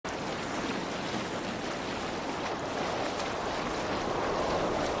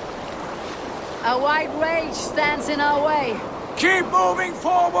A white rage stands in our way. Keep moving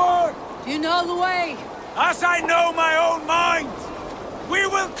forward! You know the way. As I know my own mind! We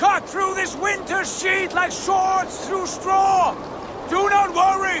will cut through this winter sheet like swords through straw! Do not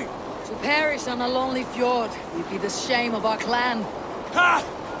worry! To perish on a lonely fjord would be the shame of our clan. Ha!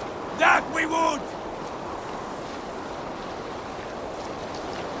 That we would!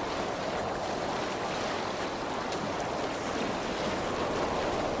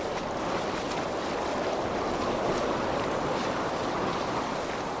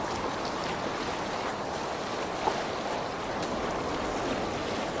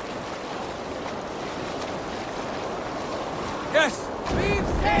 Yes!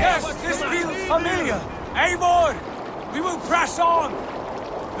 Yes, this feels familiar! Eivor! We will press on!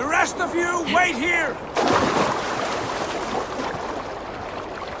 The rest of you, wait here!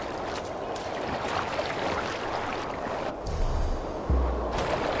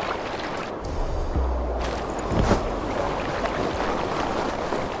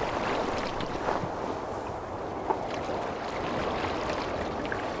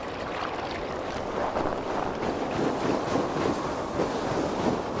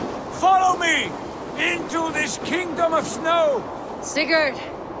 Follow me! Into this kingdom of snow! Sigurd,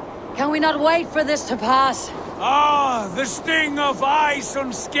 can we not wait for this to pass? Ah, the sting of ice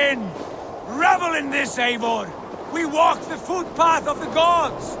on skin! Revel in this, Eivor! We walk the footpath of the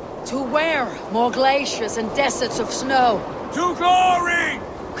gods! To where? More glaciers and deserts of snow. To glory!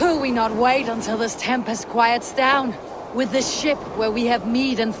 Could we not wait until this tempest quiets down? With this ship where we have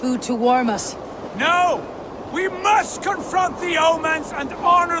meat and food to warm us? No! We must confront the omens and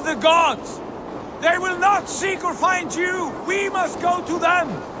honor the gods! They will not seek or find you! We must go to them!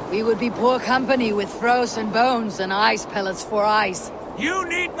 We would be poor company with frozen bones and ice pellets for eyes. You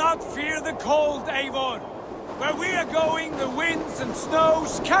need not fear the cold, Eivor! Where we are going, the winds and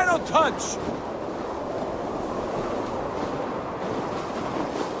snows cannot touch!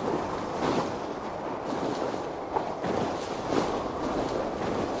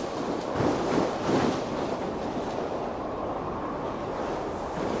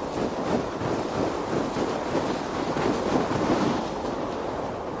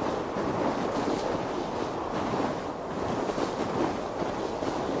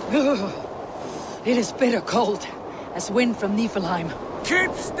 It is bitter cold, as wind from Niflheim.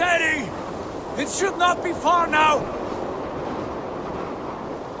 Keep steady! It should not be far now!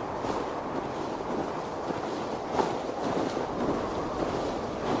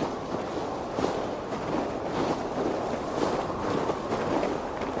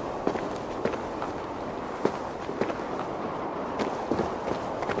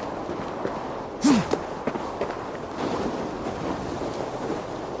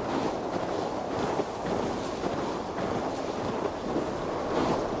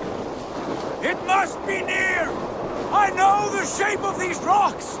 It must be near! I know the shape of these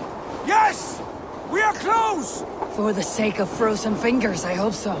rocks! Yes! We are close! For the sake of frozen fingers, I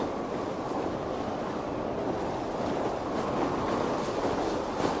hope so.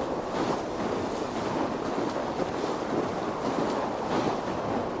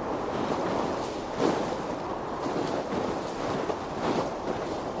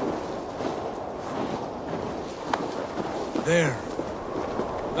 There.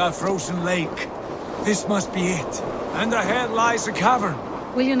 That frozen lake. This must be it. And ahead lies a cavern.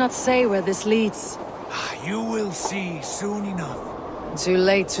 Will you not say where this leads? You will see soon enough. Too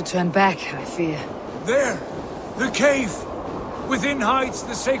late to turn back, I fear. There! The cave! Within hides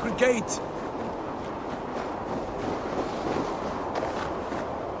the sacred gate.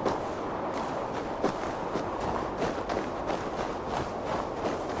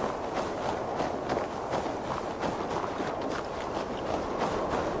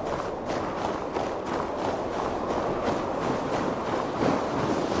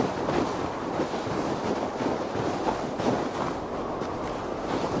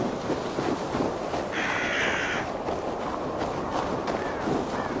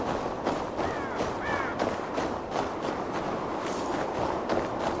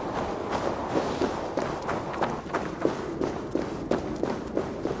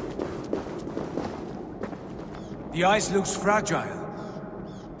 The ice looks fragile.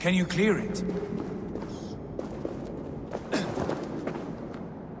 Can you clear it?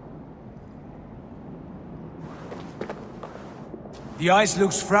 The ice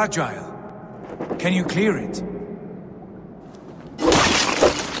looks fragile. Can you clear it?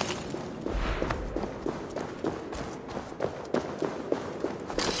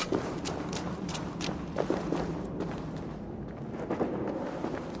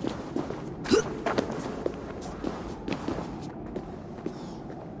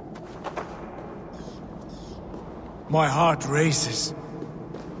 My heart races.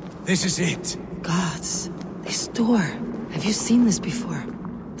 This is it. Gods, this door. Have you seen this before?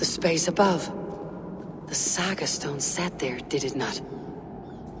 The space above. The saga stone sat there, did it not?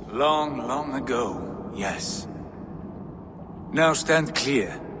 Long, long ago, yes. Now stand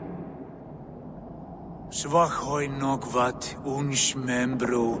clear. Svachoi nogvat uns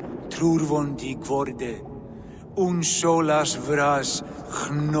membro trurvon di gvorde, un solas vras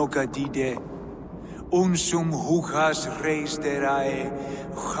chnogadide, unsum huchas reisderae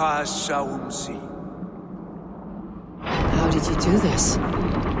chasaunsi. How did you do this?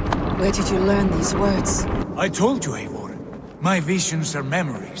 Where did you learn these words? I told you, Eivor. My visions are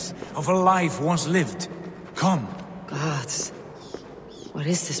memories of a life once lived. Come. Gods. What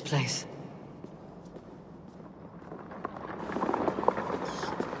is this place?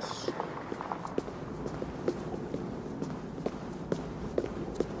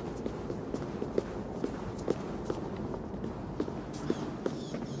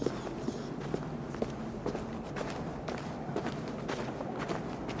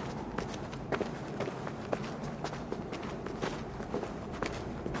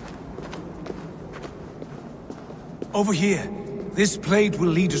 Over here. This plate will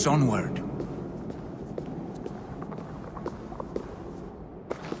lead us onward.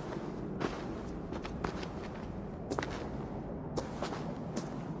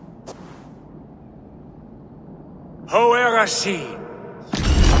 Hoerasi!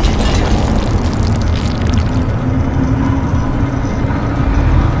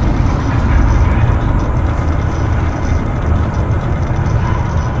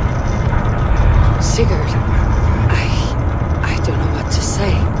 Sigurd. I don't know what to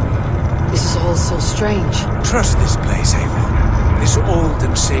say. This is all so strange. Trust this place, Eivor. This old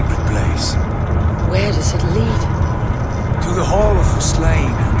and sacred place. Where does it lead? To the Hall of the Slain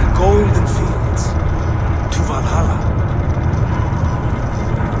and the Golden Fields. To Valhalla.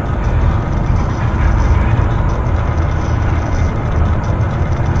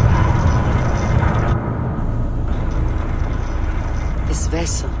 This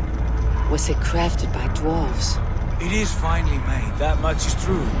vessel, was it crafted by dwarves? It is finely made, that much is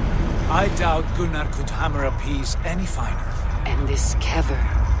true. I doubt Gunnar could hammer a piece any finer. And this cavern,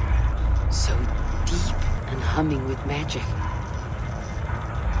 so deep and humming with magic.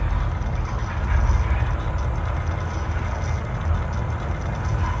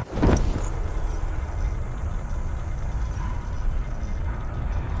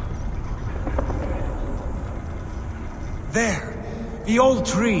 There! The old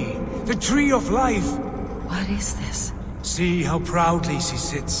tree! The tree of life! What is this? See how proudly she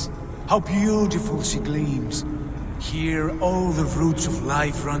sits. How beautiful she gleams. Here all the roots of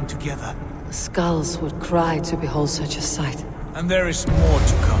life run together. Skulls would cry to behold such a sight. And there is more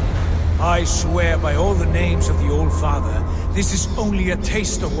to come. I swear by all the names of the Old Father, this is only a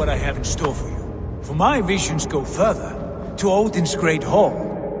taste of what I have in store for you. For my visions go further, to Odin's great hall.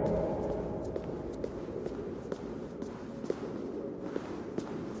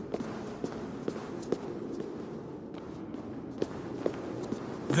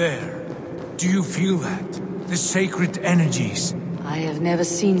 There. Do you feel that? The sacred energies. I have never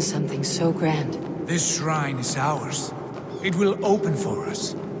seen something so grand. This shrine is ours. It will open for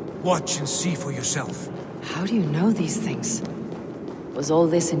us. Watch and see for yourself. How do you know these things? Was all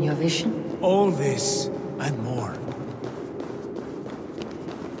this in your vision? All this and more.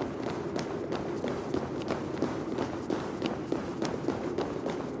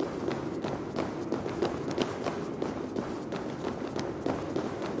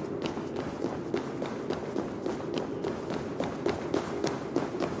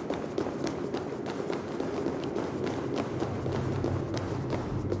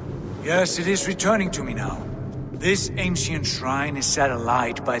 Yes, it is returning to me now. This ancient shrine is set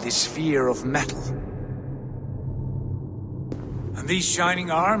alight by this sphere of metal. And these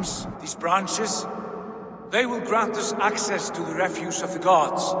shining arms, these branches, they will grant us access to the refuse of the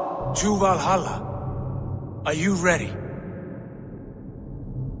gods, to Valhalla. Are you ready?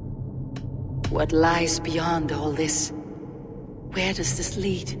 What lies beyond all this? Where does this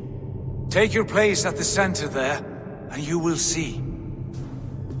lead? Take your place at the center there, and you will see.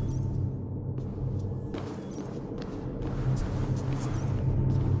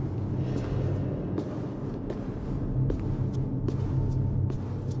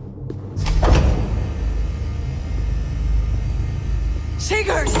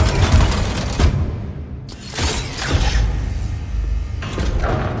 Sigurd!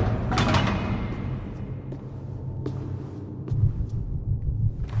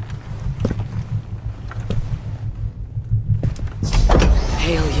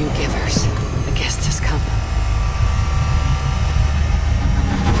 Hail, you givers. The guest has come.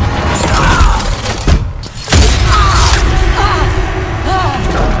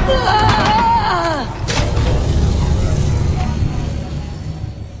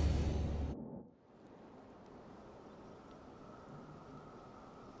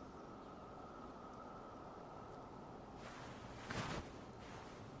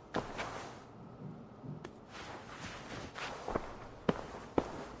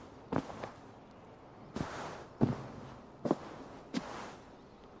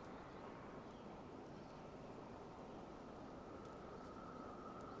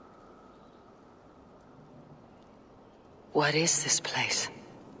 What is this place?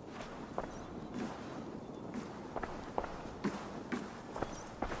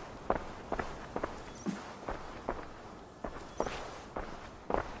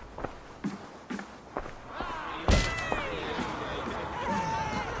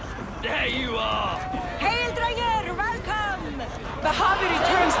 There you are! Hail, Dranger! Welcome! Havi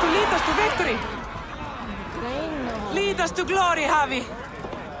returns to lead us to victory! Lead us to glory, Havi!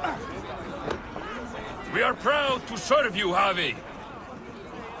 We are proud to serve you, Javi.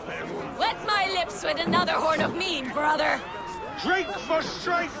 Wet my lips with another horn of mead, brother! Drink for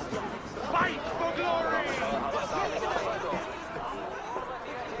strength! Fight for glory!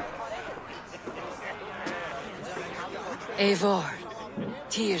 Eivor,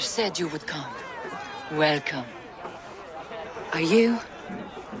 Tyr said you would come. Welcome. Are you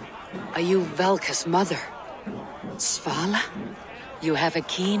Velka's mother? Svala? You have a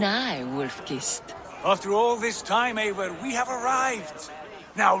keen eye, Wolfgist. After all this time, Eivor, we have arrived.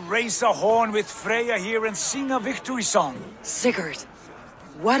 Now raise a horn with Freya here and sing a victory song. Sigurd,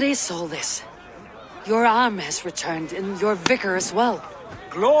 what is all this? Your arm has returned, and your vicar as well.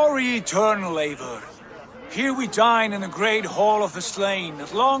 Glory eternal, Eivor. Here we dine in the great hall of the slain,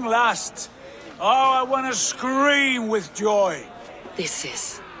 at long last. Oh, I want to scream with joy. This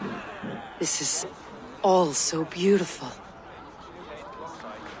is all so beautiful.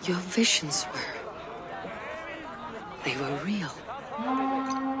 Your visions they were real.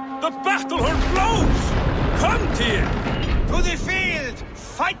 The battle horn blows! Come, Tyr! To the field!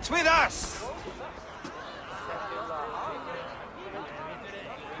 Fight with us!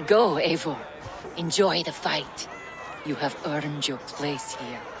 Go, Eivor. Enjoy the fight. You have earned your place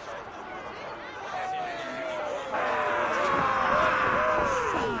here.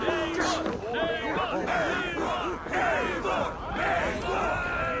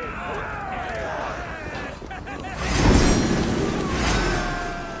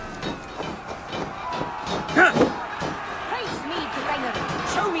 Praise me, Dranger!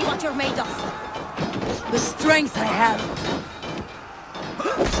 Show me what you're made of! The strength I have.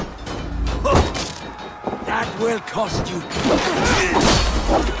 That will cost you.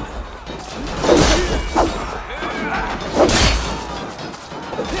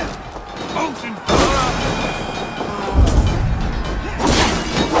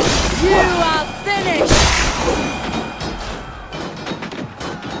 You are finished!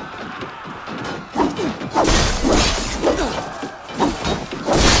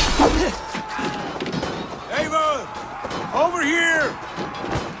 Eivor! Over here!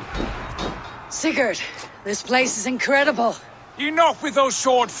 Sigurd, this place is incredible. Enough with those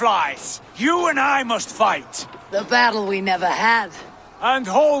sword flies. You and I must fight. The battle we never had. And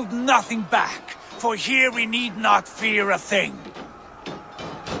hold nothing back, for here we need not fear a thing.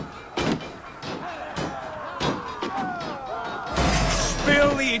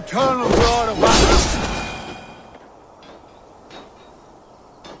 Spill the eternal blood of us.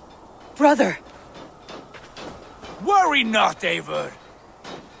 Brother! Worry not, Eivor.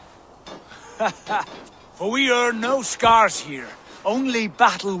 For we earn no scars here, only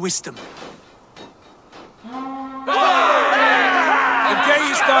battle wisdom. The day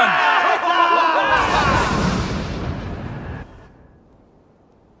is done.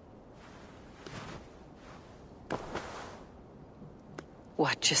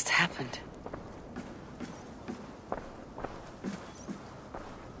 What just happened?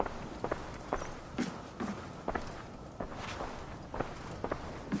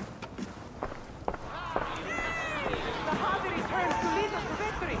 Havi returns to lead us to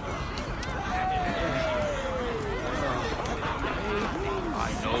victory!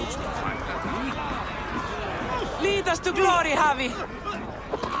 Lead us to glory, Havi!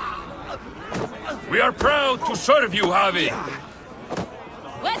 We are proud to serve you, Javi.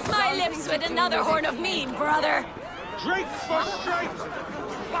 Wet my lips with another horn of mead, brother! Drink for strength!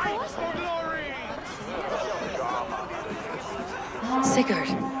 Fight for glory! Sigurd,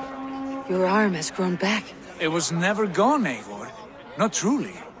 your arm has grown back. It was never gone, Eivor. Not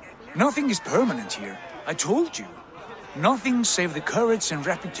truly. Nothing is permanent here. I told you. Nothing save the courage and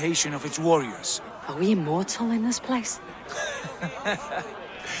reputation of its warriors. Are we immortal in this place?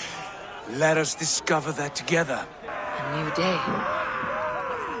 Let us discover that together. A new day.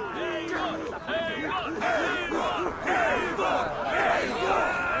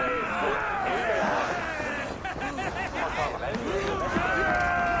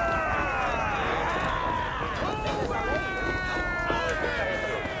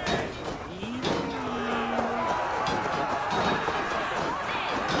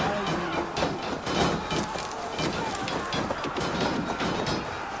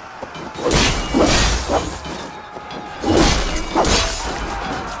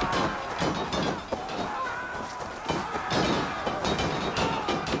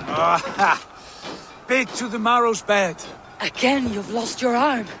 bit to the marrow's bed. Again, you've lost your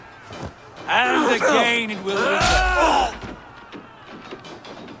arm. And again it will return.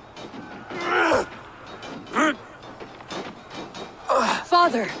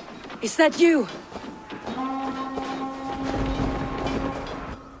 Father, is that you?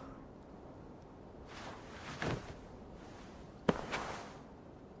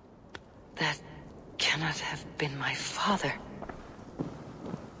 That cannot have been my father.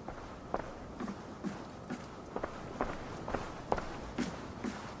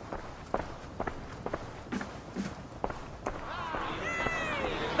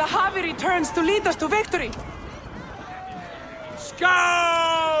 The Javi returns to lead us to victory!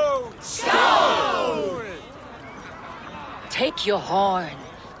 Scout! Scout! Take your horn.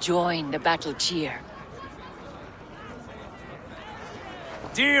 Join the battle cheer.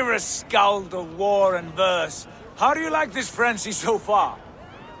 Dearest skald of war and verse, how do you like this frenzy so far?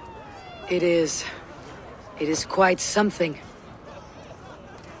 It is quite something.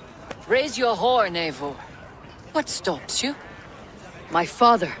 Raise your horn, Eivor. What stops you? My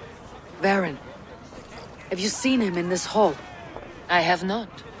father, Baron. Have you seen him in this hall? I have not.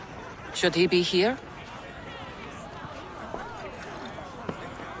 Should he be here?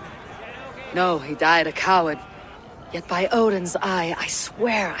 No, he died a coward. Yet by Odin's eye, I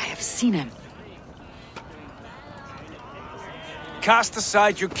swear I have seen him. Cast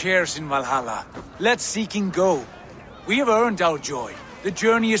aside your cares in Valhalla. Let seeking go. We have earned our joy. The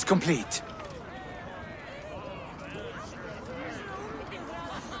journey is complete.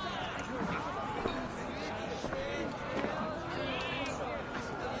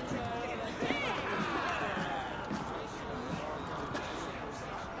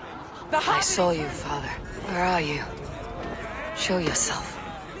 I saw you, Father. Where are you? Show yourself.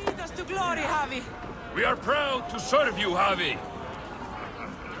 Lead us to glory, Javi! We are proud to serve you, Javi.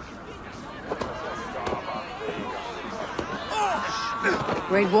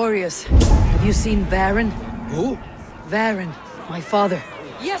 Great warriors. Have you seen Baron? Who? Baron, my father.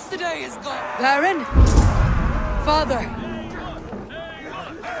 Yesterday is gone! Baron? Father!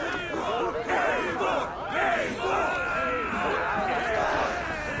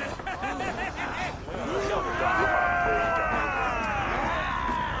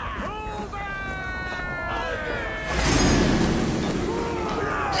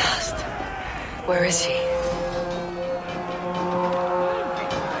 Lost. Where is he?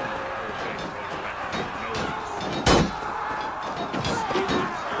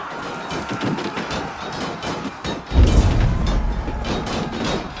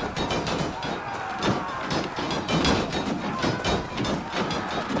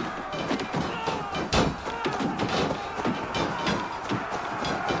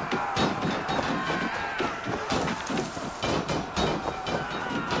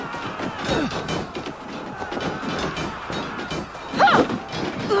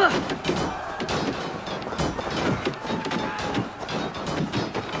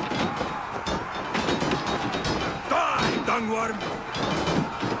 Dungworm!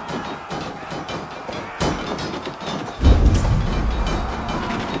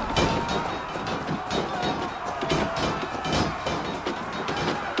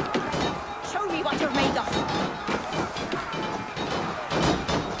 Show me what you're made of.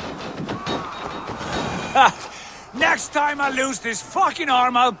 Next time I lose this fucking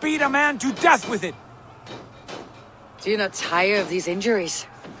arm, I'll beat a man to death with it. Do you not tire of these injuries?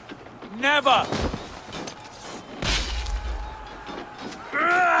 Never!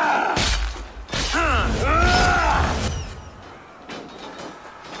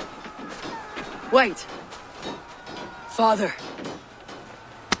 Wait! Father!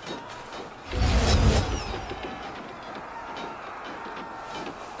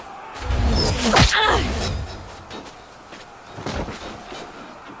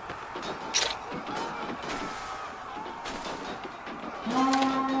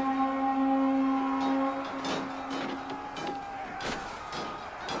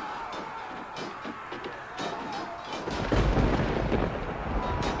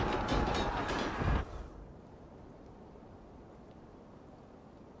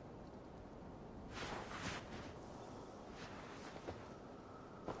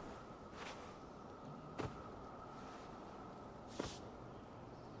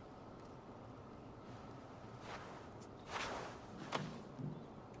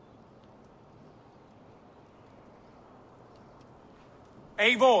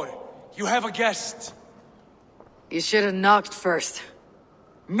 Eivor, you have a guest. You should have knocked first.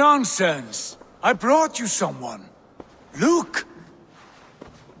 Nonsense! I brought you someone. Look!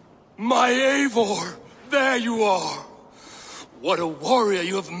 My Eivor! There you are! What a warrior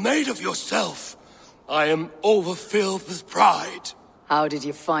you have made of yourself! I am overfilled with pride. How did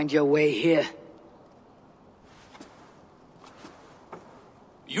you find your way here?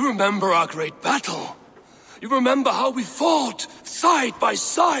 You remember our great battle? You remember how we fought, side by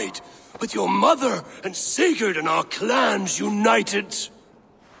side, with your mother and Sigurd and our clans united?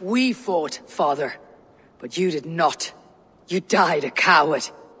 We fought, father, but you did not. You died a coward.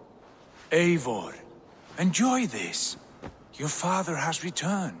 Eivor, enjoy this. Your father has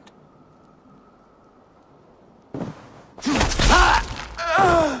returned.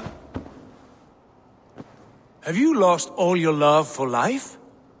 Have you lost all your love for life?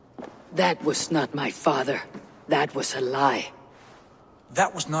 That was not my father. That was a lie.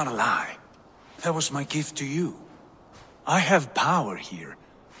 That was not a lie. That was my gift to you. I have power here,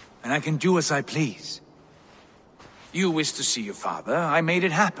 and I can do as I please. You wished to see your father, I made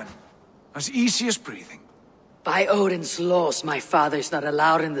it happen. As easy as breathing. By Odin's laws, my father is not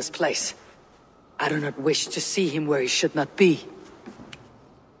allowed in this place. I do not wish to see him where he should not be.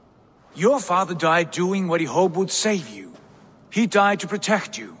 Your father died doing what he hoped would save you. He died to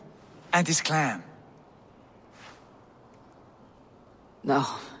protect you, and his clan. No,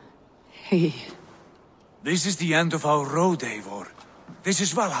 he... This is the end of our road, Eivor. This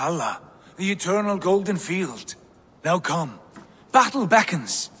is Valhalla, the eternal golden field. Now come, battle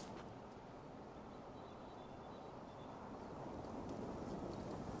beckons.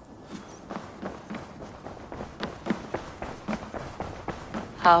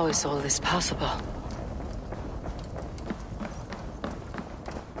 How is all this possible?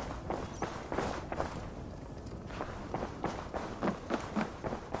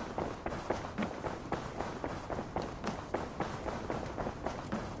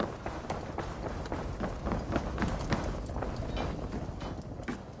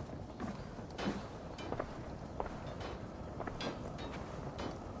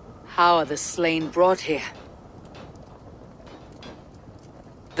 How are the slain brought here?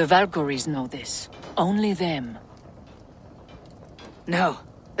 The Valkyries know this. Only them. No,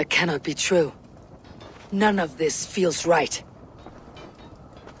 that cannot be true. None of this feels right.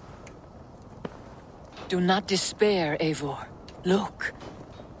 Do not despair, Eivor. Look.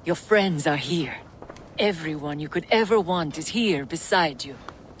 Your friends are here. Everyone you could ever want is here beside you.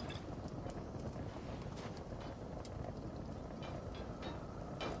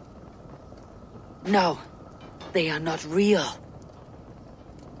 No, they are not real.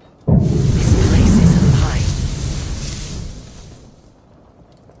 This place is a lie.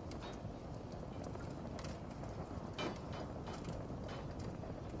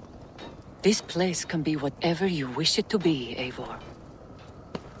 This place can be whatever you wish it to be, Eivor.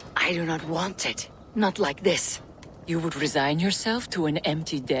 I do not want it. Not like this. You would resign yourself to an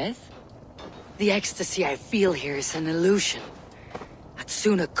empty death? The ecstasy I feel here is an illusion. I'd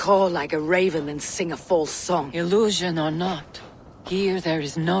sooner call like a raven than sing a false song. Illusion or not, here there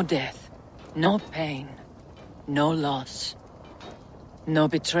is no death, no pain, no loss, no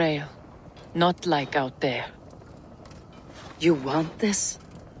betrayal, not like out there. You want this?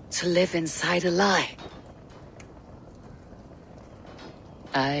 To live inside a lie?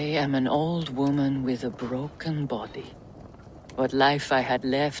 I am an old woman with a broken body. What life I had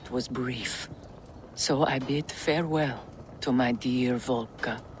left was brief, so I bid farewell to my dear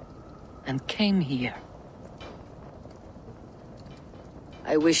Volka, and came here.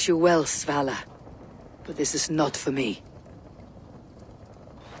 I wish you well, Svala, but this is not for me.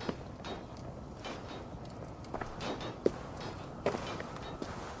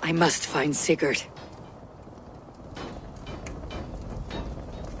 I must find Sigurd.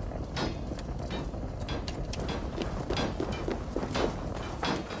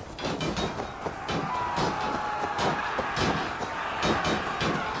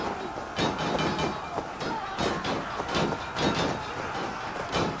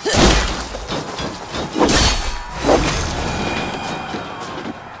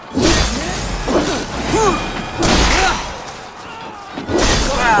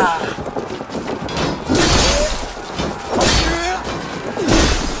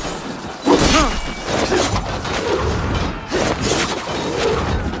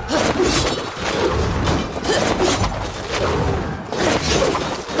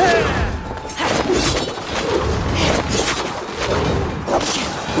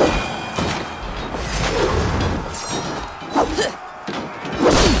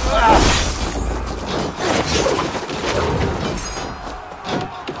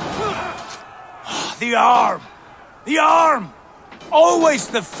 The arm! The arm! Always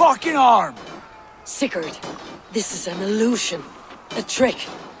the fucking arm! Sigurd, this is an illusion. A trick.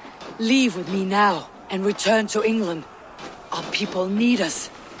 Leave with me now and return to England. Our people need us.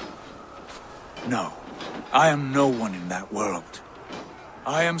 No. I am no one in that world.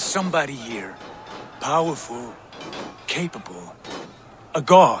 I am somebody here. Powerful, capable, a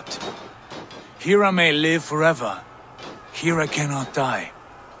god. Here I may live forever. Here I cannot die.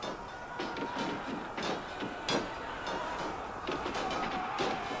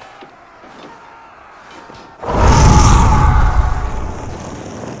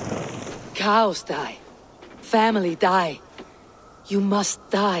 Cows die. Family die. You must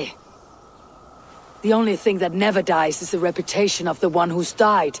die. The only thing that never dies is the reputation of the one who's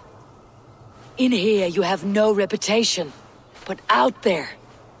died. In here, you have no reputation. But out there,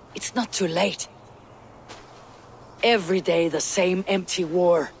 it's not too late. Every day, the same empty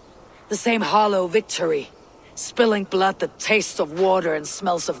war. The same hollow victory. Spilling blood that tastes of water and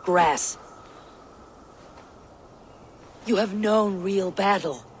smells of grass. You have known real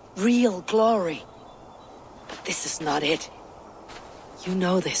battle. Real glory. But this is not it. You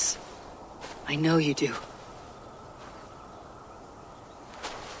know this. I know you do.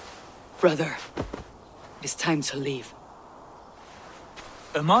 Brother, it is time to leave.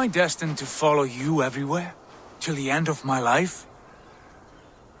 Am I destined to follow you everywhere? Till the end of my life?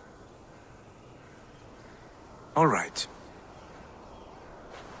 All right.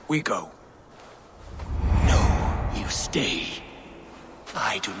 We go. No, you stay.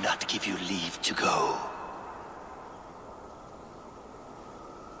 I do not give you leave to go.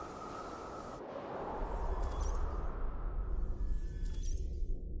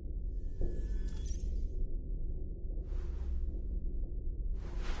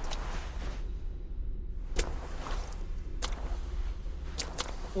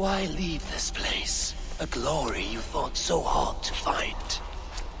 Why leave this place? A glory you fought so hard to find.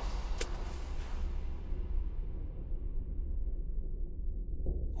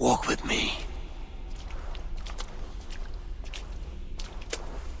 Walk with me.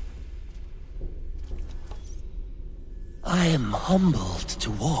 I am humbled to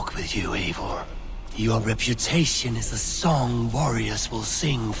walk with you, Eivor. Your reputation is a song warriors will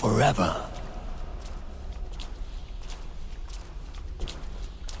sing forever.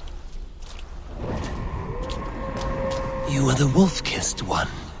 You are the wolf-kissed one,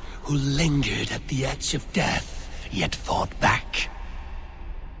 who lingered at the edge of death, yet fought back.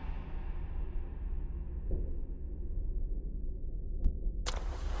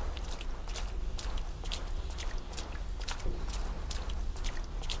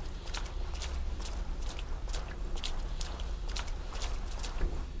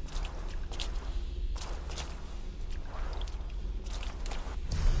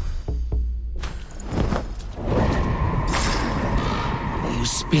 You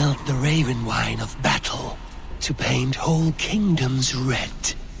spilled the raven wine of battle to paint whole kingdoms red.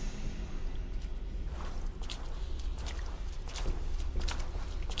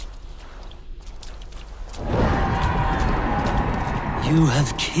 You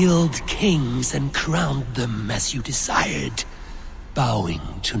have killed kings and crowned them as you desired, bowing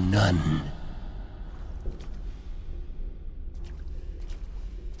to none.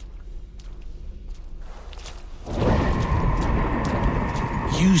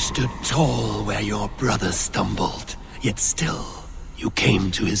 You stood tall where your brother stumbled, yet still, you came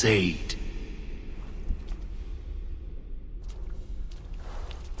to his aid.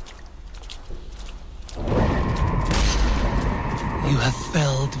 You have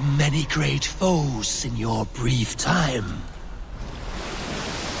felled many great foes in your brief time.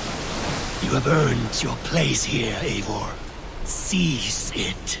 You have earned your place here, Eivor. Seize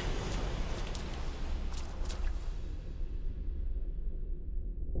it.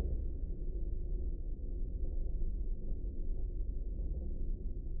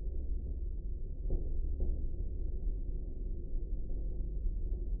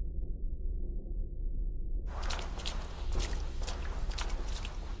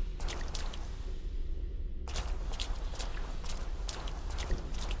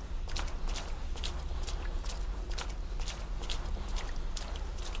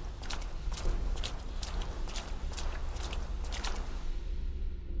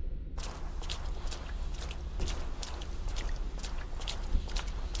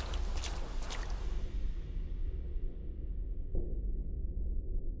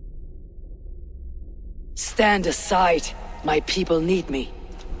 Stand aside. My people need me.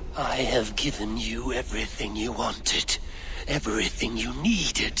 I have given you everything you wanted, everything you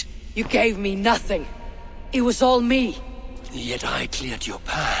needed. You gave me nothing. It was all me. Yet I cleared your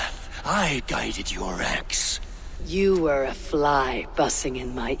path. I guided your axe. You were a fly buzzing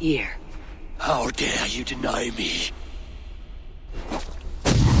in my ear. How dare you deny me?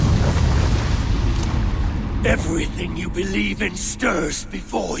 Everything you believe in stirs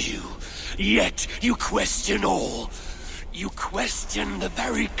before you. Yet you question all. You question the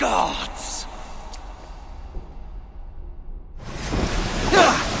very gods.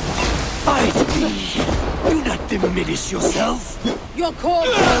 Fight me! Do not diminish yourself! Your corpse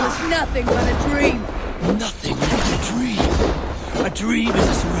is nothing but a dream! Nothing but a dream. A dream is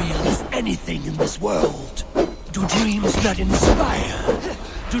as real as anything in this world. Do dreams not inspire?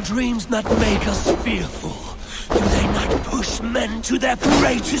 Do dreams not make us fearful? Do they not push men to their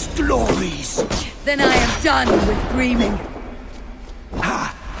greatest glories? Then I am done with dreaming.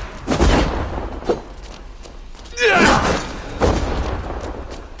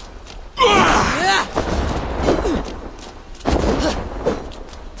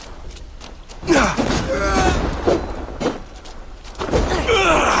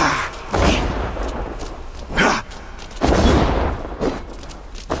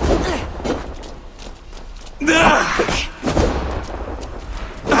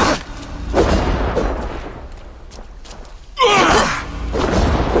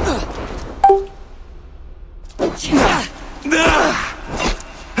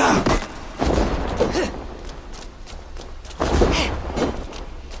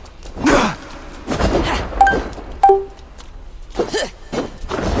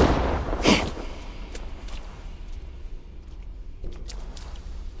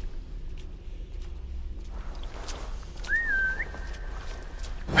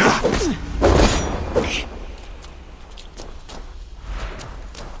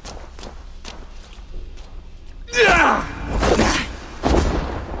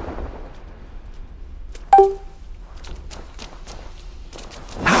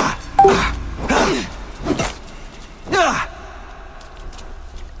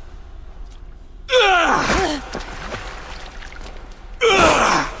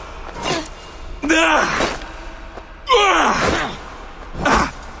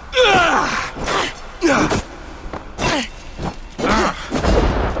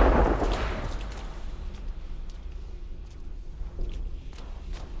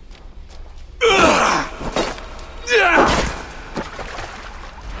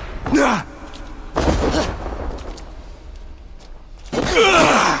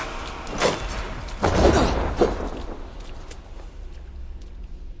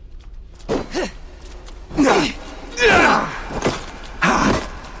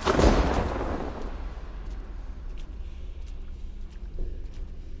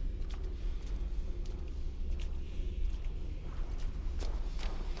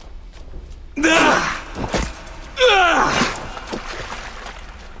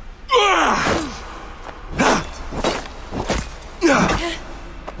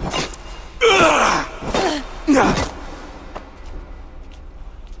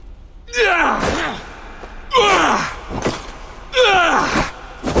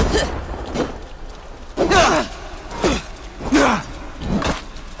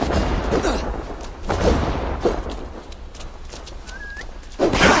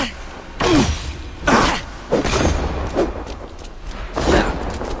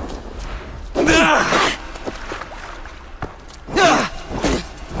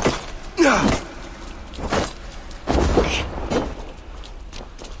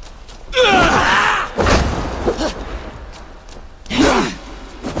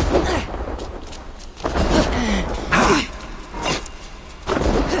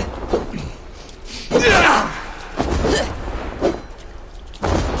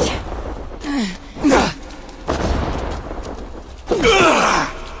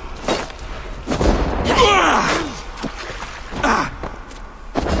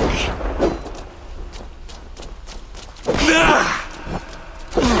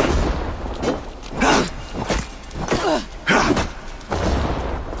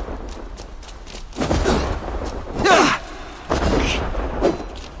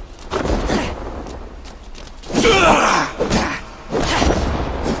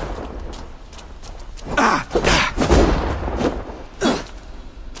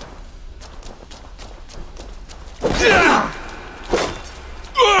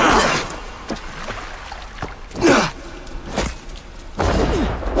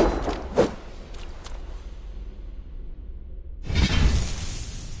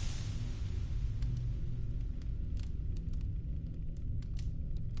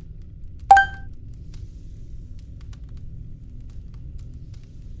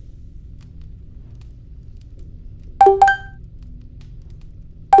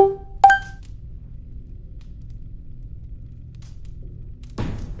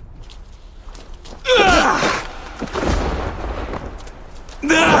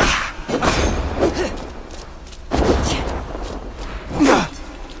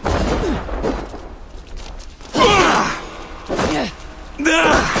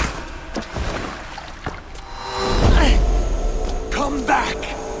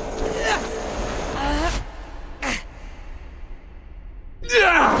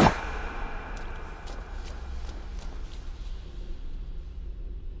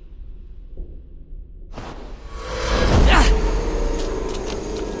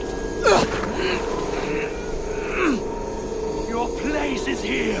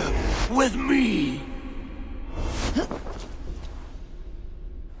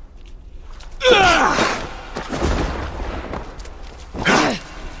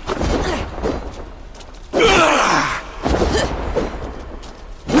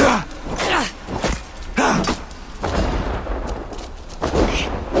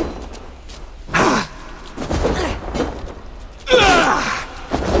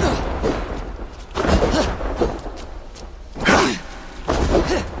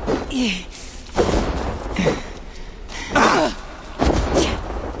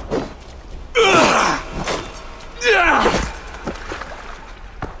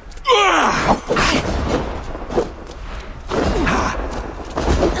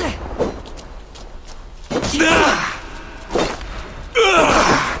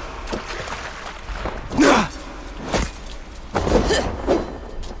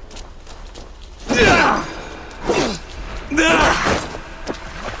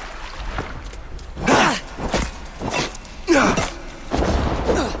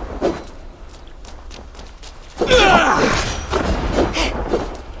 Do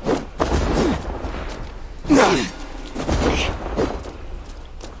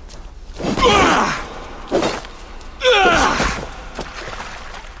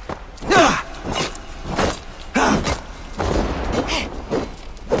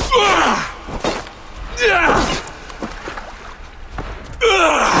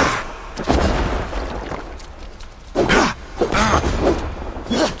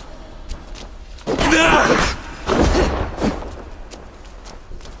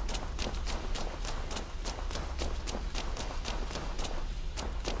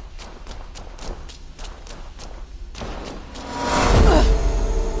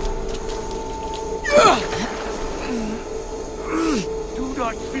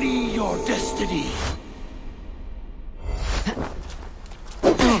not flee your destiny.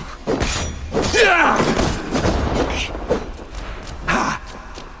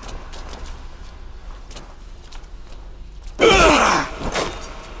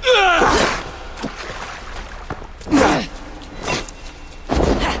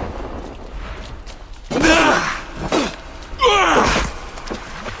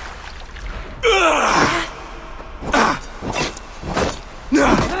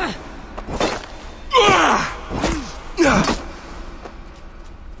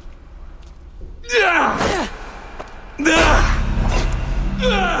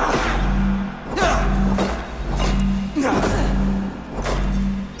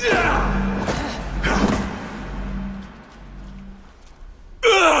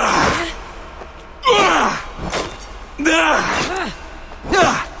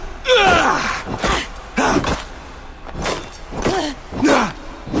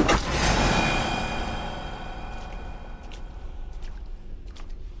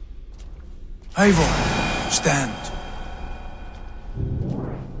 Eivor, stand.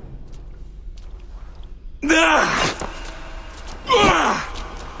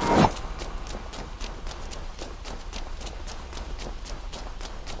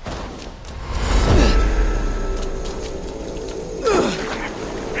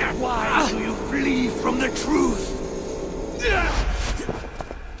 Why do you flee from the truth?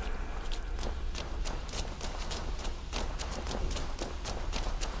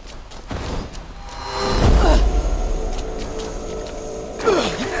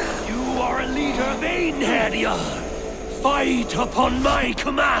 You are a leader, Vainheadia. Fight upon my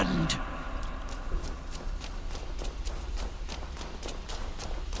command.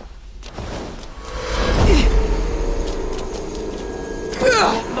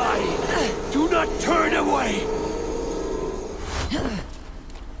 Mine. Do not turn away.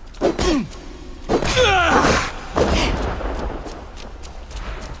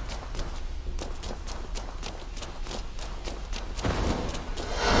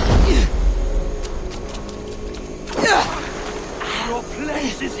 Your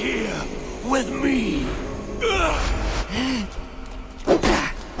place is here with me.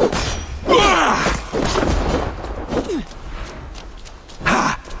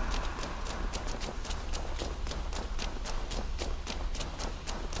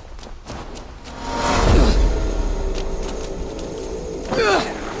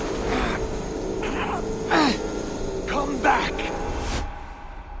 Come back.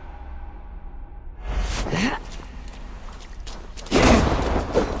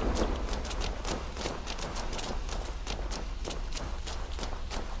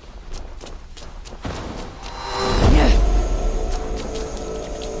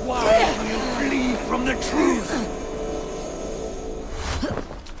 Why do you flee from the truth?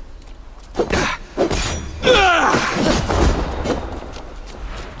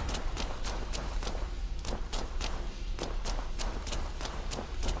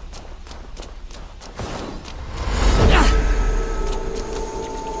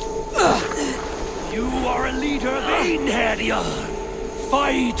 You are a leader, Vainheadia.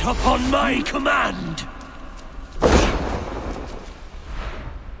 Fight upon my command.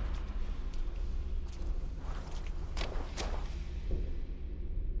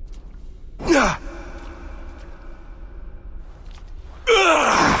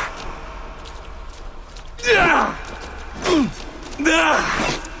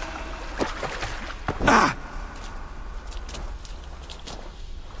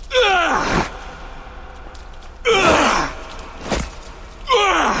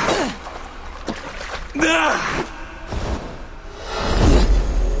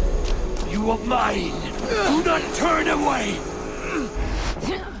 You are mine. Do not turn away.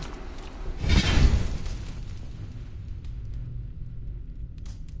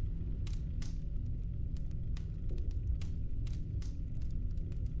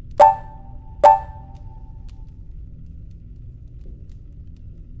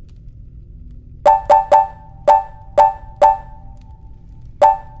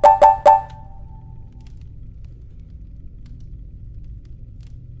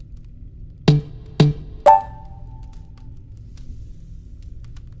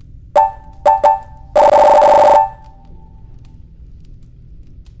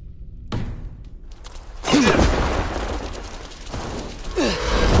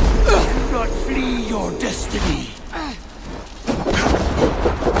 your destiny.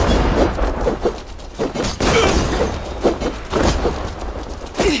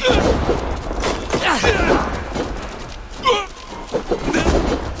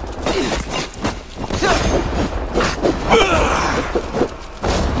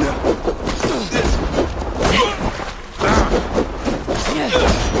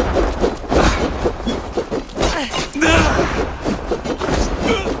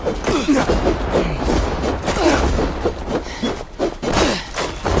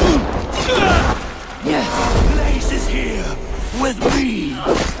 Place is here with me.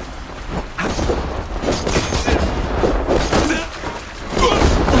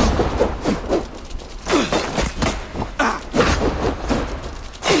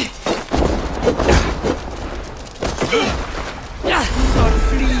 Do not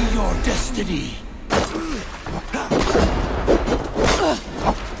flee your destiny.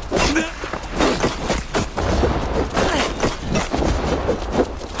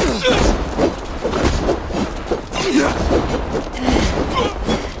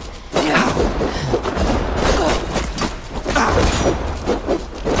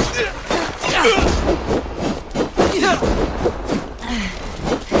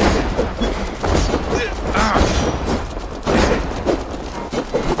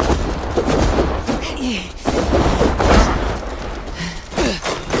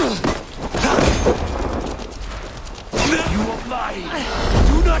 You are mine.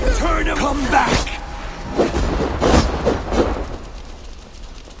 Do not turn and come back.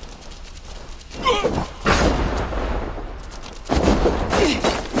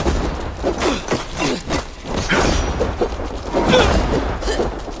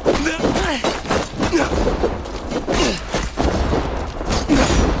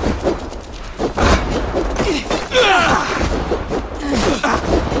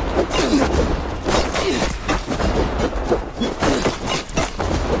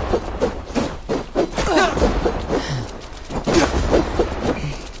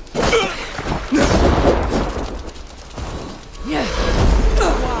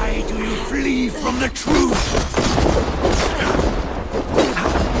 Why do you flee from the truth?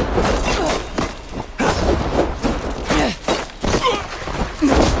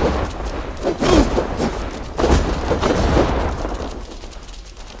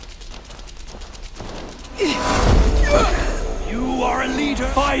 You are a leader.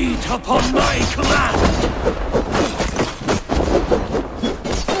 Fight upon my command.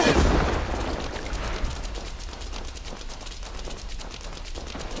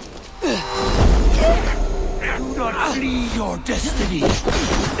 Do not flee your destiny.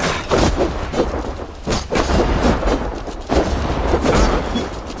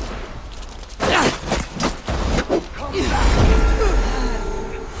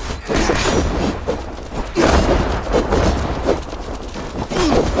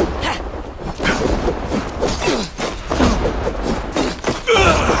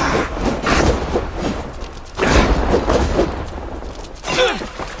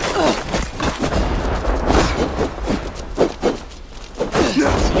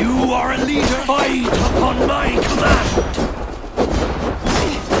 You are a leader. Fight upon my command.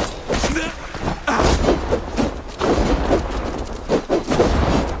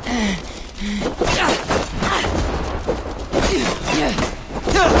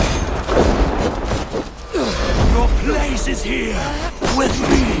 Your place is here with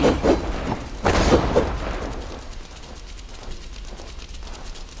me.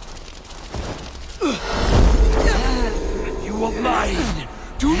 You are mine.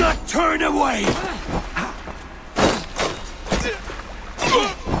 Do not turn away.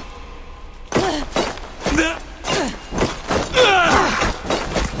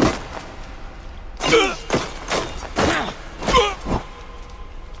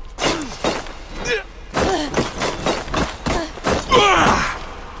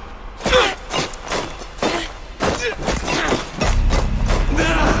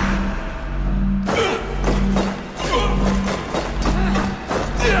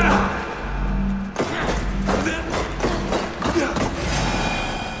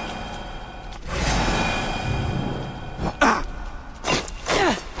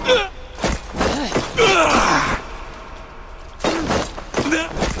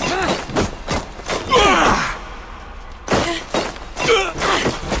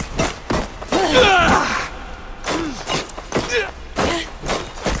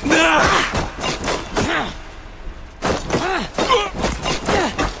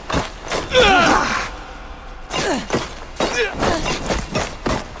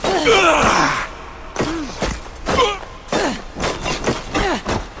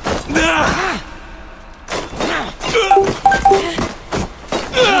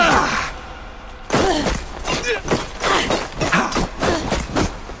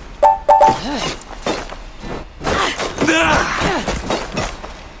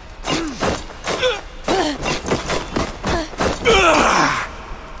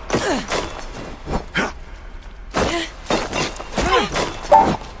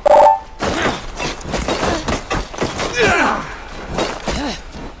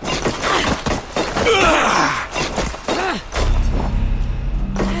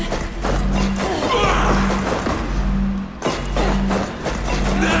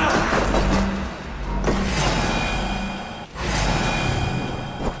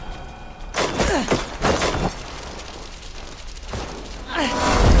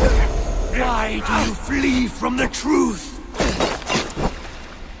 Why do you flee from the truth?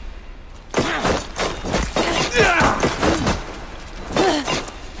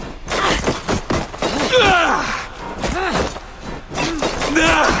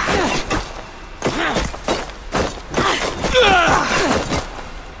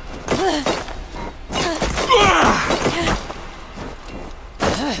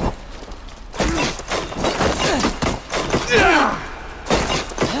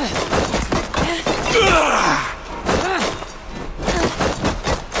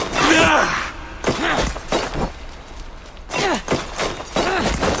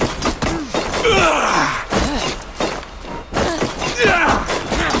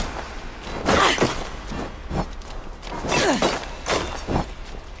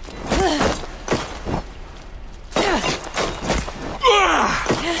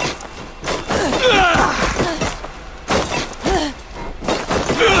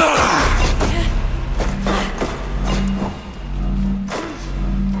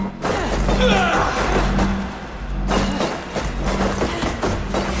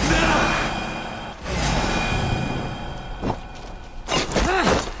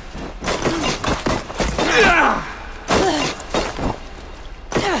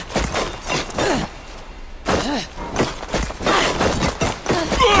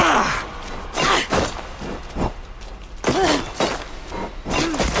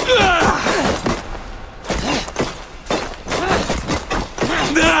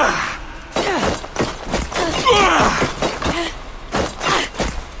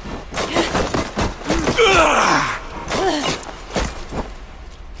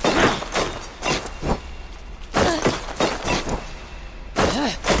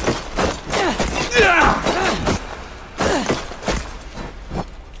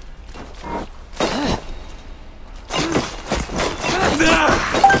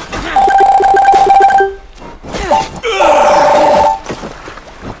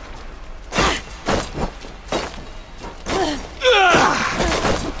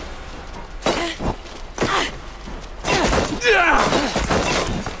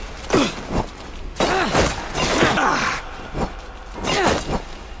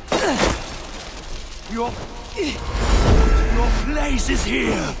 Your place is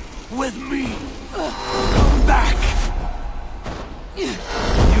here with me. Come back. You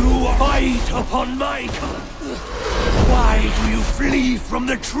fight upon my command. Why do you flee from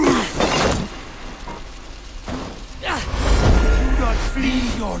the truth? Do not flee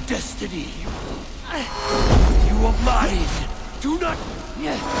your destiny. You are mine. Do not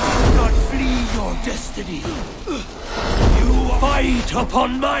flee your destiny. You fight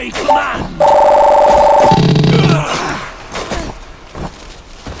upon my command.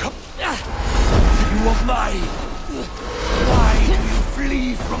 You are mine. Why do you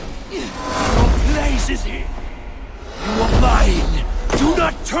flee from? Your place is here. You are mine. Do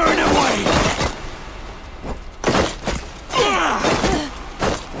not turn away.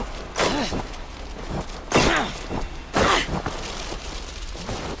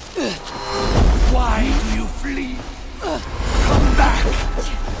 Why do you flee? Come back.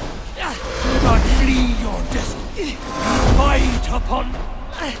 Do not flee your destiny. Fight upon.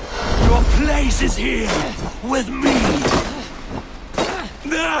 Your place is here with me.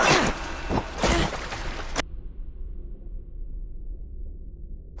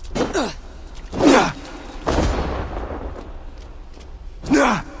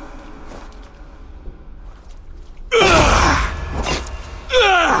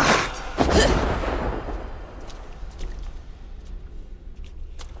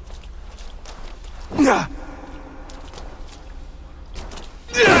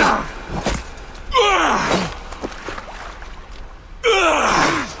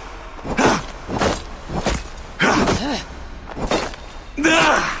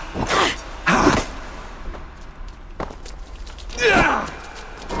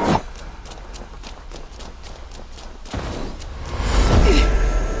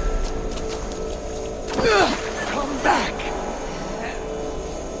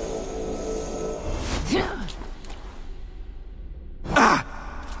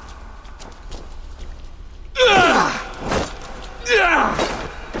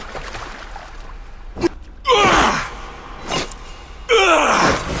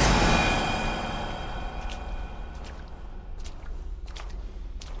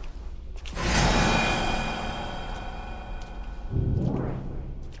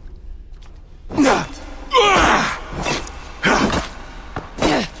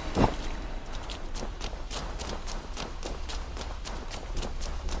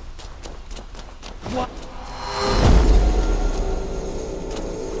 What?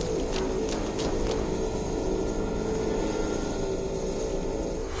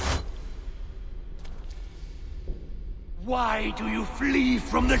 Why do you flee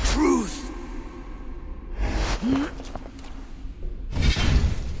from the truth?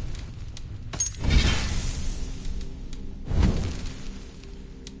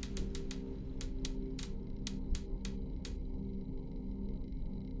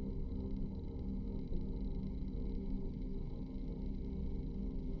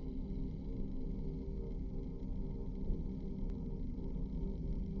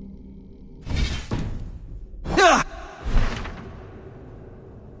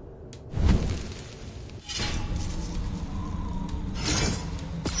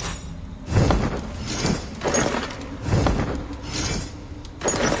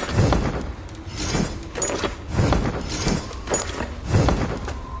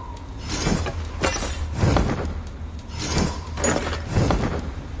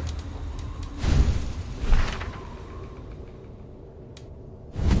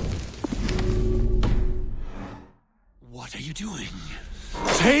 What are you doing?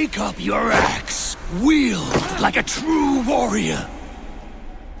 Take up your axe! Wield like a true warrior!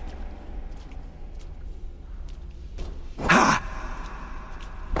 Ha!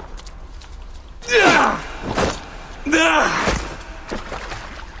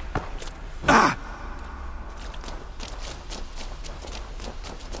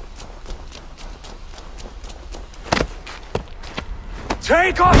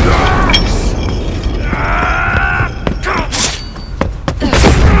 Take off your axe!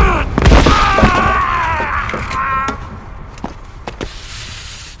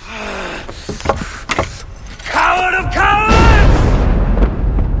 Coward of cowards!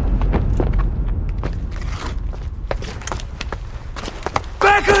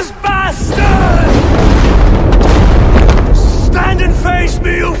 Becker's bastard! Stand and face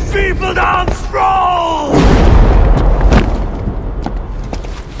me, you feeble-down thrall!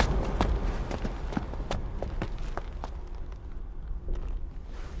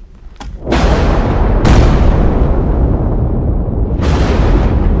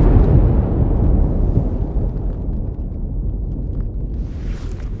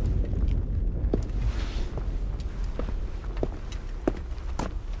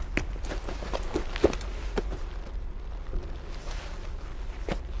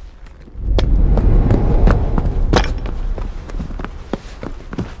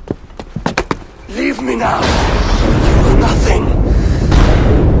 Leave me now. You are nothing.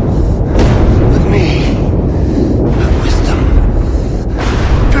 With me, have wisdom,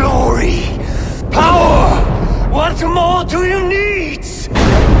 glory, power. What more do you need?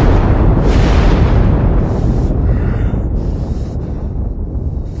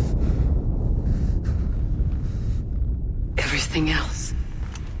 Everything else.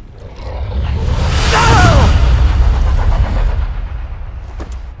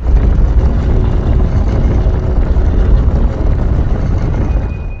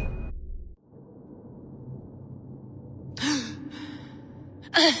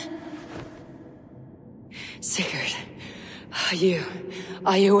 Sigurd,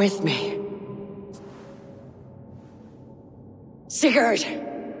 are you with me? Sigurd!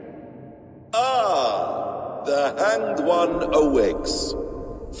 Ah, the Hanged One awakes.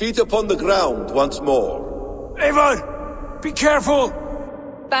 Feet upon the ground once more. Eivor! Be careful!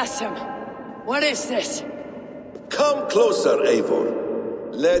 Basim, what is this? Come closer,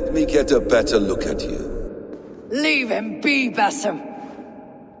 Eivor. Let me get a better look at you. Leave him be, Basim.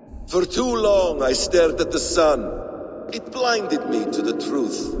 For too long I stared at the sun. It blinded me to the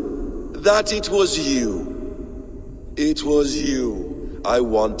truth. That it was you. It was you I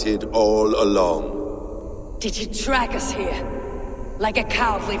wanted all along. Did you drag us here? Like a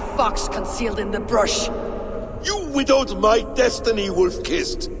cowardly fox concealed in the brush? You widowed my destiny,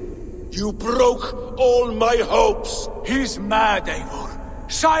 wolf-kissed. You broke all my hopes. He's mad,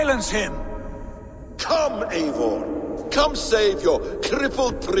 Eivor. Silence him! Come, Eivor. Come save your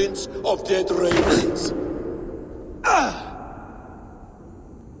crippled prince of dead ravens.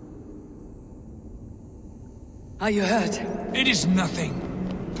 Are you hurt? It is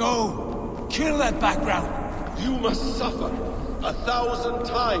nothing. Go. Kill that background. You must suffer 1,000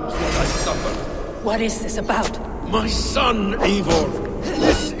 times what I suffered. What is this about? My son, Eivor.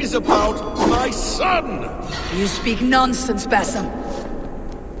 This is about my son. You speak nonsense, Basim.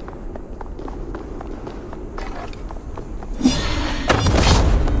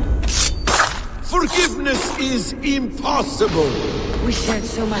 Forgiveness is impossible. We shared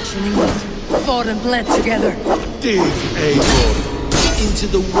so much in England. Fought and bled together. Did, Eivor. into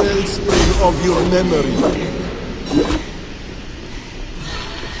the wellspring of your memory.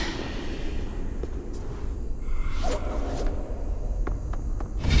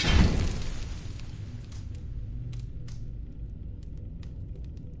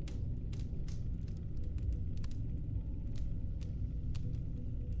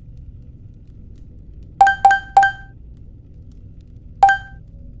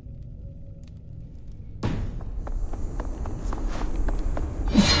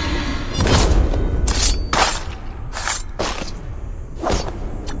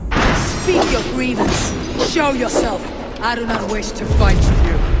 Speak your grievance. Show yourself. I do not wish to fight with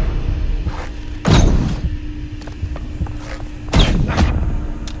you.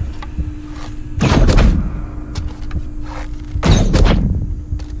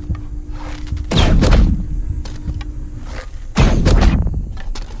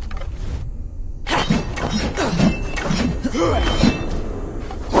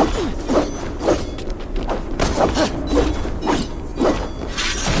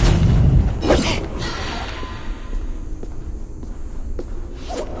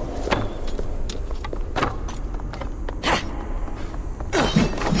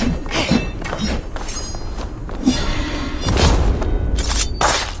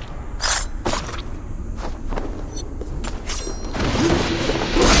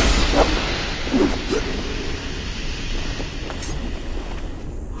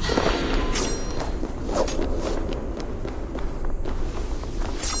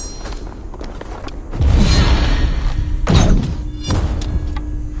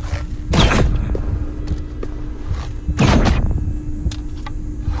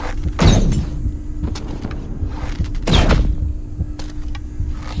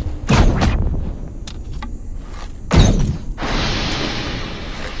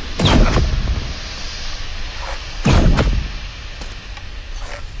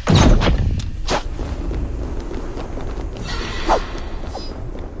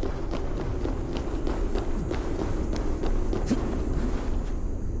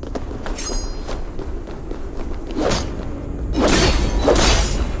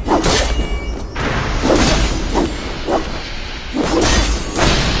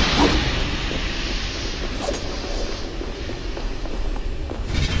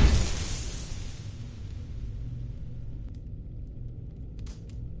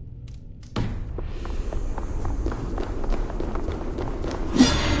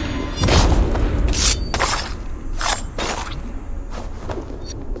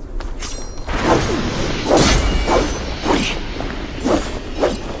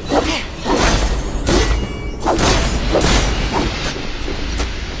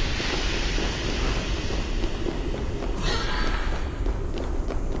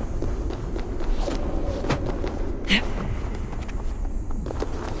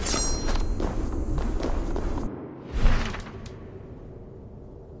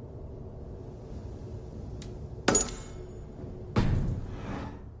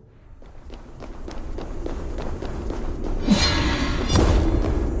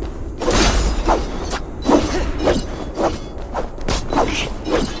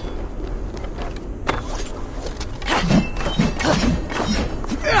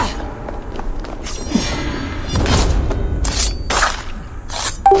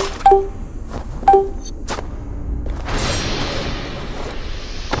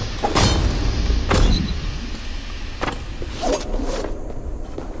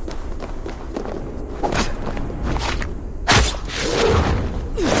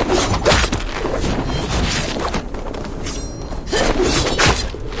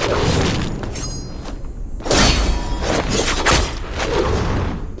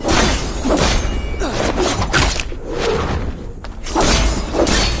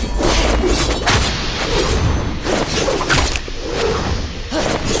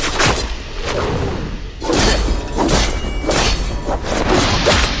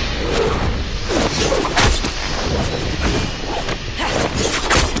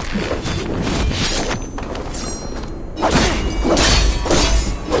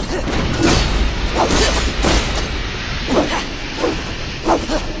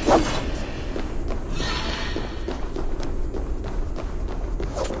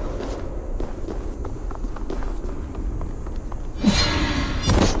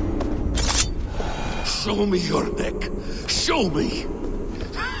 Show me your neck. Show me.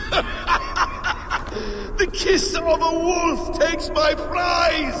 The kiss of a wolf takes my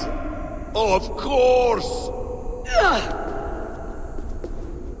prize. Of course.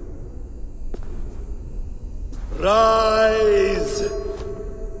 Rise.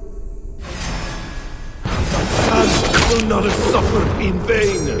 The sun will not have suffered in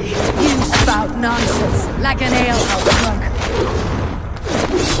vain. You spout nonsense, like an alehouse drunk.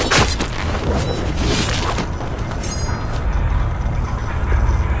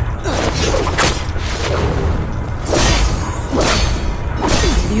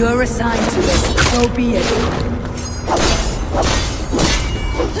 You're assigned to this, so be it.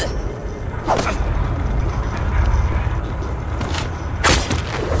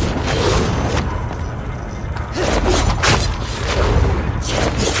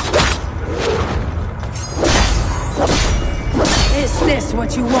 Is this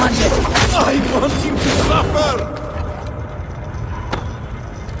what you wanted? I want you to suffer!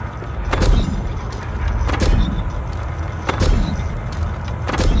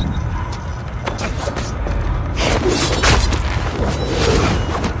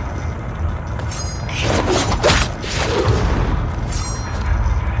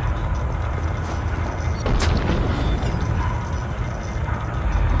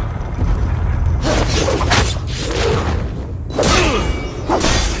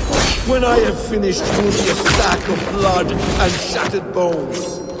 When I have finished, you will be a sack of blood and shattered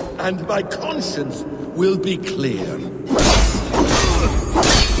bones, and my conscience will be clear.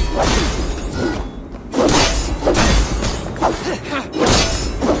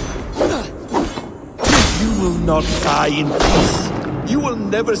 You will not die in peace. You will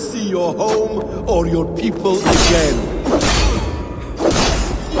never see your home or your people again.